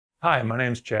Hi, my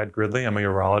name is Chad Gridley. I'm a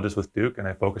urologist with Duke, and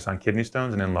I focus on kidney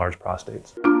stones and enlarged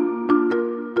prostates.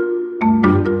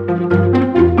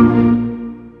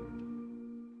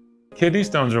 Kidney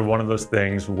stones are one of those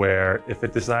things where if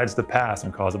it decides to pass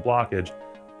and cause a blockage,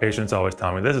 patients always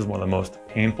tell me this is one of the most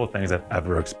painful things I've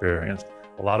ever experienced.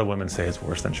 A lot of women say it's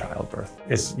worse than childbirth.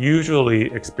 It's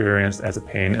usually experienced as a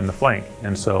pain in the flank,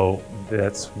 and so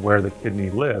that's where the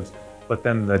kidney lives. But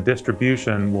then the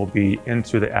distribution will be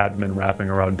into the abdomen, wrapping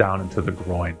around down into the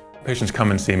groin. Patients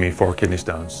come and see me for kidney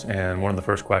stones, and one of the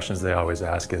first questions they always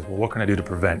ask is, well, what can I do to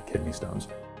prevent kidney stones?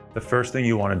 The first thing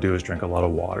you want to do is drink a lot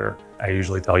of water. I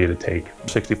usually tell you to take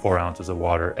 64 ounces of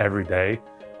water every day.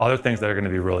 Other things that are going to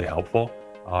be really helpful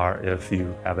are if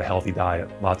you have a healthy diet.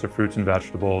 Lots of fruits and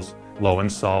vegetables, low in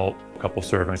salt, a couple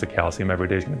servings of calcium every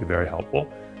day is going to be very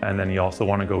helpful. And then you also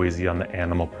want to go easy on the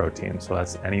animal protein. So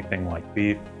that's anything like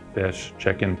beef, fish,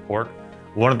 chicken, pork.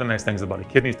 One of the nice things about a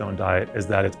kidney stone diet is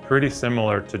that it's pretty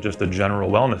similar to just a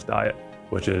general wellness diet,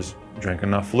 which is drink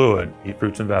enough fluid, eat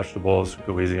fruits and vegetables,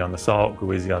 go easy on the salt,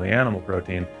 go easy on the animal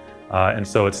protein. And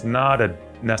so it's not a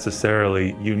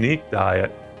necessarily unique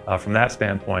diet from that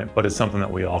standpoint, but it's something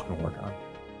that we all can work on.